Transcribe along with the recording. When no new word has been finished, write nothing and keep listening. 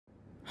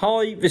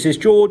Hi, this is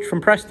George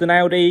from Preston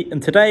Audi,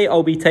 and today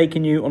I'll be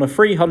taking you on a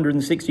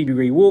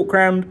 360-degree walk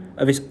round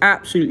of this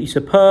absolutely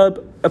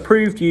superb,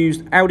 approved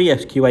used Audi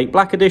SQ8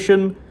 Black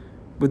Edition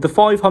with the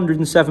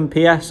 507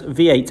 PS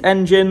V8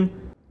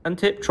 engine and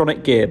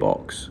Tiptronic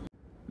gearbox.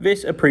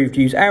 This approved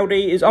used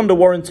Audi is under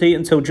warranty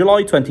until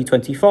July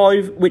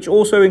 2025, which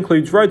also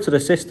includes roadside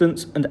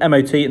assistance and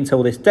MOT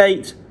until this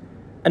date.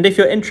 And if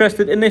you're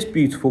interested in this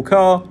beautiful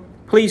car,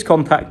 please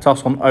contact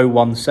us on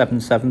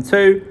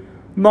 01772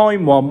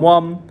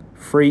 911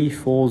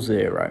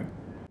 340.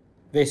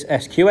 This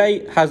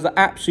SQ8 has the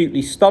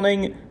absolutely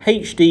stunning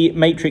HD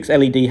matrix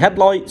LED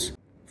headlights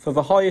for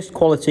the highest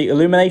quality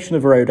illumination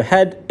of the road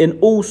ahead in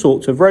all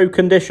sorts of road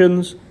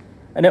conditions,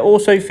 and it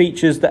also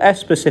features the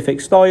S-specific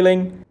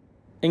styling,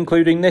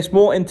 including this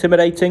more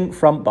intimidating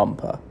front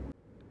bumper.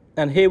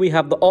 And here we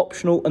have the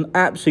optional and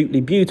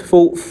absolutely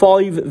beautiful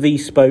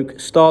 5V-spoke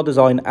star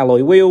design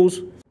alloy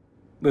wheels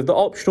with the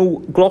optional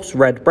gloss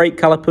red brake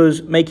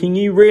calipers, making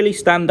you really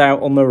stand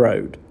out on the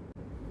road.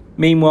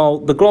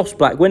 Meanwhile, the gloss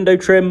black window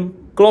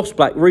trim, gloss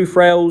black roof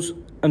rails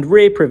and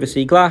rear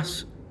privacy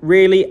glass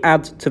really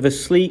add to the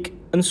sleek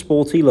and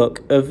sporty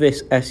look of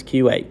this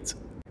SQ8.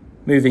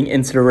 Moving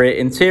into the rear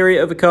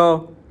interior of the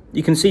car,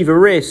 you can see the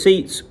rear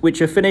seats,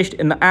 which are finished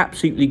in the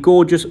absolutely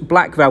gorgeous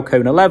black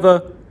Valcona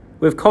leather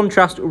with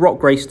contrast rock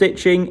grey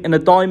stitching in a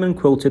diamond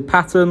quilted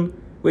pattern,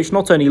 which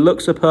not only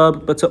looks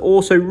superb but are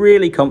also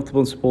really comfortable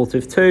and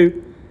supportive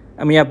too.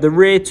 And we have the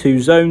rear two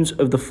zones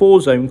of the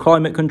 4-zone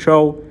climate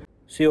control,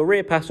 so your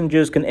rear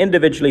passengers can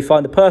individually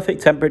find the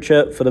perfect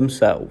temperature for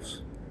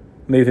themselves.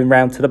 Moving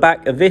round to the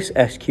back of this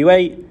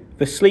SQ8,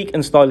 the sleek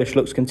and stylish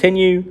looks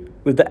continue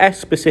with the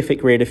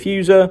S-specific rear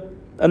diffuser,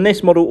 and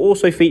this model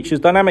also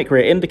features dynamic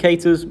rear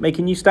indicators,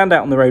 making you stand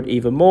out on the road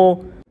even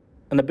more.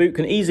 And the boot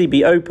can easily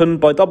be opened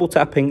by double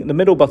tapping the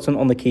middle button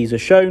on the keys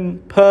as shown,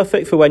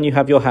 perfect for when you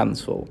have your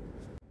hands full.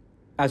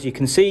 As you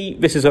can see,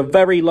 this is a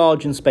very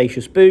large and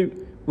spacious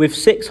boot with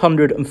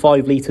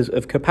 605 litres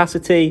of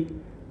capacity,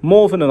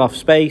 more than enough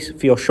space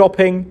for your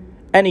shopping,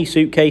 any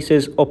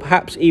suitcases or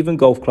perhaps even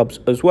golf clubs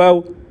as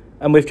well,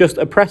 and with just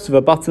a press of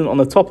a button on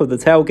the top of the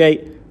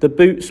tailgate, the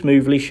boot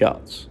smoothly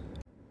shuts.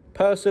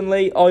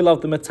 Personally, I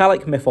love the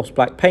metallic Mythos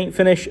black paint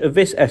finish of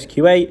this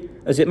SQ8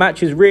 as it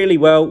matches really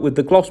well with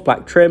the gloss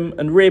black trim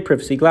and rear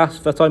privacy glass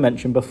that I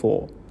mentioned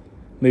before.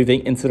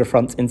 Moving into the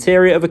front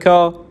interior of the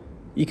car,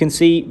 you can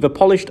see the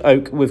polished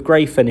oak with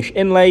grey finish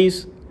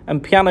inlays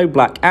and piano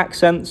black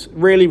accents,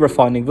 really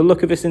refining the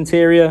look of this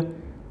interior.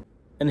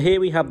 And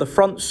here we have the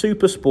front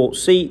Super Sport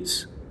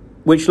seats,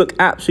 which look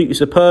absolutely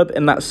superb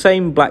in that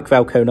same black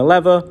Valcona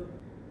leather.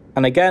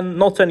 And again,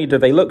 not only do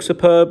they look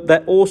superb,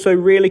 they're also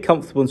really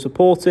comfortable and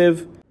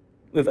supportive,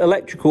 with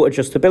electrical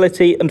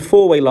adjustability and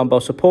 4-way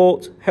lumbar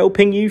support,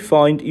 helping you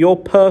find your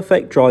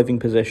perfect driving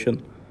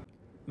position.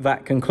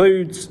 That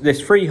concludes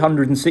this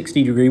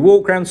 360-degree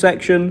walk-around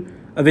section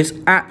of this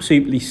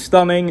absolutely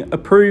stunning,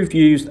 approved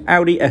used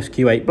Audi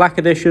SQ8 Black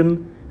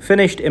Edition,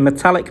 finished in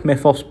metallic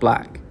Mythos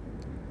black.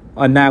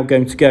 I'm now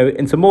going to go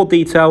into more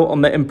detail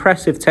on the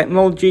impressive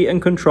technology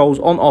and controls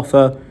on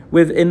offer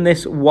within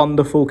this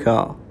wonderful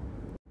car.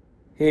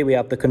 Here we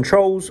have the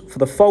controls for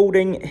the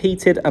folding,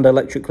 heated and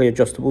electrically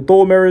adjustable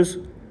door mirrors.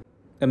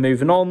 And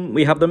moving on,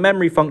 we have the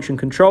memory function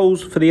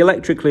controls for the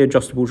electrically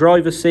adjustable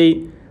driver's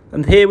seat.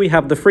 And here we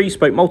have the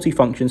 3-spoke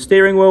multifunction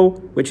steering wheel,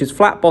 which is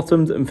flat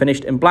bottomed and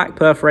finished in black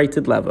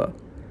perforated leather.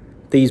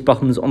 These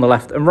buttons on the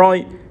left and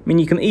right mean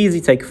you can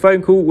easily take a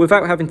phone call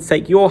without having to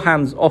take your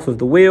hands off of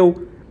the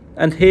wheel.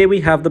 And here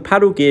we have the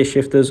paddle gear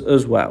shifters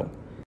as well.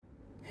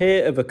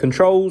 Here are the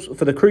controls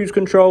for the cruise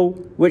control,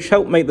 which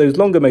help make those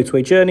longer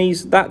motorway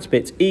journeys that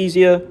bit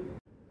easier.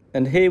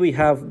 And here we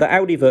have the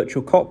Audi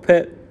virtual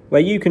cockpit, where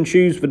you can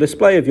choose the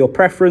display of your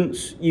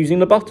preference using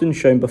the buttons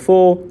shown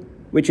before,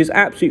 which is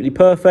absolutely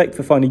perfect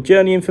for finding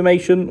journey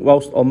information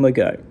whilst on the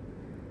go.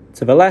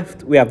 To the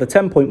left, we have the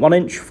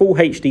 10.1-inch Full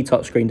HD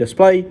touchscreen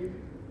display,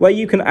 where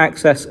you can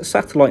access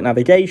satellite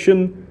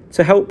navigation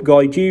to help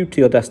guide you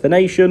to your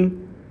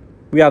destination.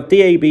 We have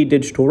DAB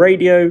digital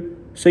radio,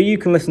 so you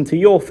can listen to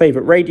your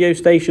favourite radio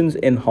stations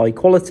in high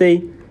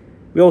quality.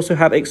 We also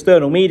have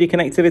external media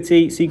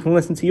connectivity, so you can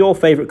listen to your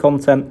favourite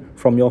content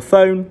from your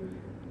phone.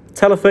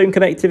 Telephone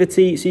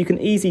connectivity, so you can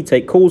easily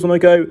take calls on the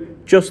go,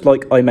 just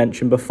like I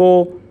mentioned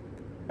before.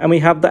 And we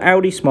have the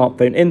Audi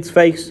smartphone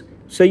interface,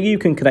 so you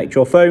can connect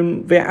your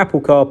phone via Apple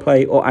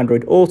CarPlay or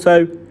Android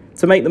Auto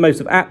to make the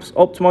most of apps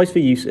optimised for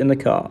use in the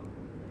car.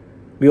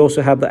 We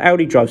also have the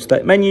Audi Drive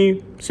Select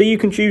menu, so you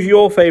can choose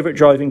your favourite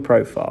driving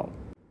profile.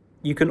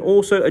 You can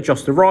also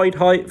adjust the ride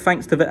height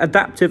thanks to the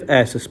adaptive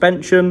air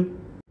suspension.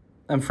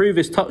 And through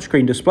this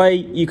touchscreen display,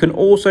 you can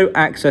also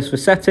access the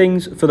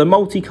settings for the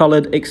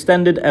multicoloured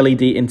extended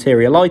LED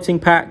interior lighting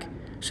pack,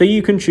 so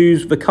you can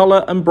choose the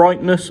colour and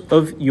brightness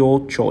of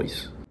your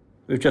choice.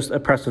 With just a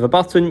press of a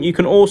button, you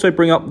can also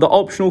bring up the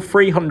optional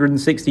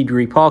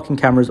 360-degree parking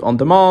cameras on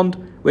demand,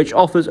 which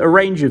offers a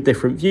range of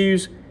different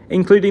views,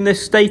 including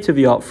this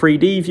state-of-the-art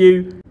 3D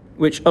view,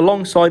 which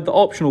alongside the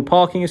optional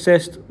parking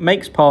assist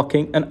makes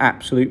parking an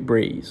absolute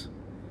breeze.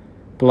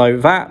 Below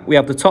that, we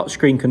have the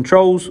touchscreen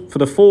controls for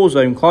the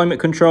 4-zone climate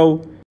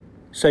control,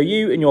 so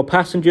you and your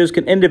passengers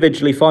can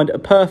individually find a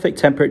perfect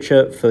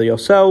temperature for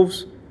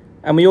yourselves.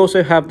 And we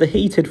also have the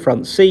heated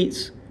front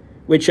seats,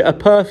 which are a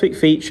perfect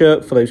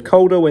feature for those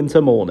colder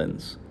winter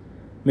mornings.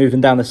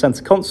 Moving down the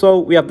centre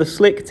console, we have the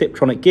slick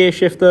Tiptronic gear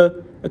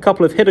shifter, a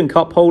couple of hidden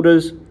cup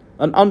holders,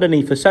 and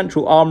underneath the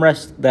central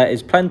armrest there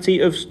is plenty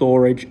of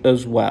storage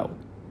as well.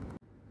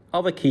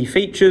 Other key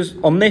features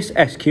on this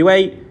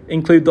SQ8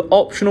 include the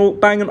optional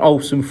Bang &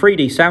 Olufsen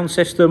 3D sound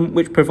system,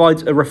 which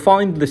provides a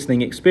refined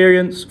listening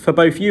experience for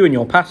both you and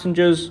your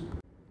passengers,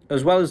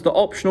 as well as the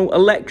optional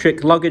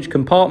electric luggage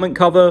compartment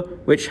cover,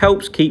 which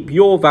helps keep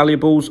your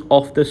valuables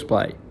off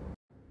display.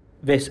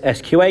 This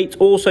SQ8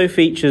 also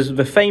features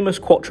the famous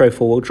Quattro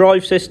 4-wheel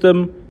drive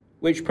system,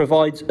 which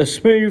provides a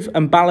smooth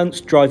and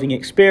balanced driving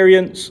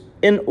experience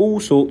in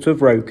all sorts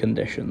of road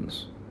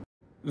conditions.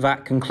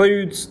 That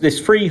concludes this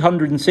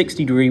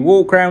 360-degree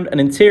walk around and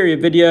interior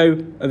video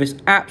of this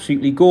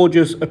absolutely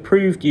gorgeous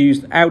approved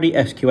used Audi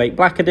SQ8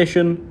 Black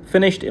Edition,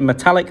 finished in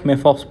metallic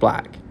Mythos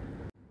Black.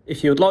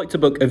 If you would like to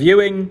book a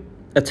viewing,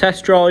 a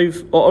test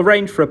drive, or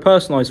arrange for a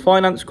personalised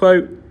finance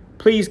quote,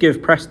 please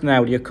give Preston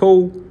Audi a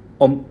call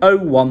on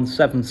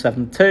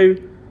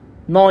 01772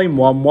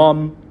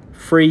 911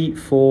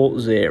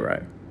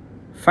 340.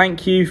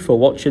 Thank you for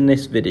watching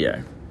this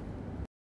video.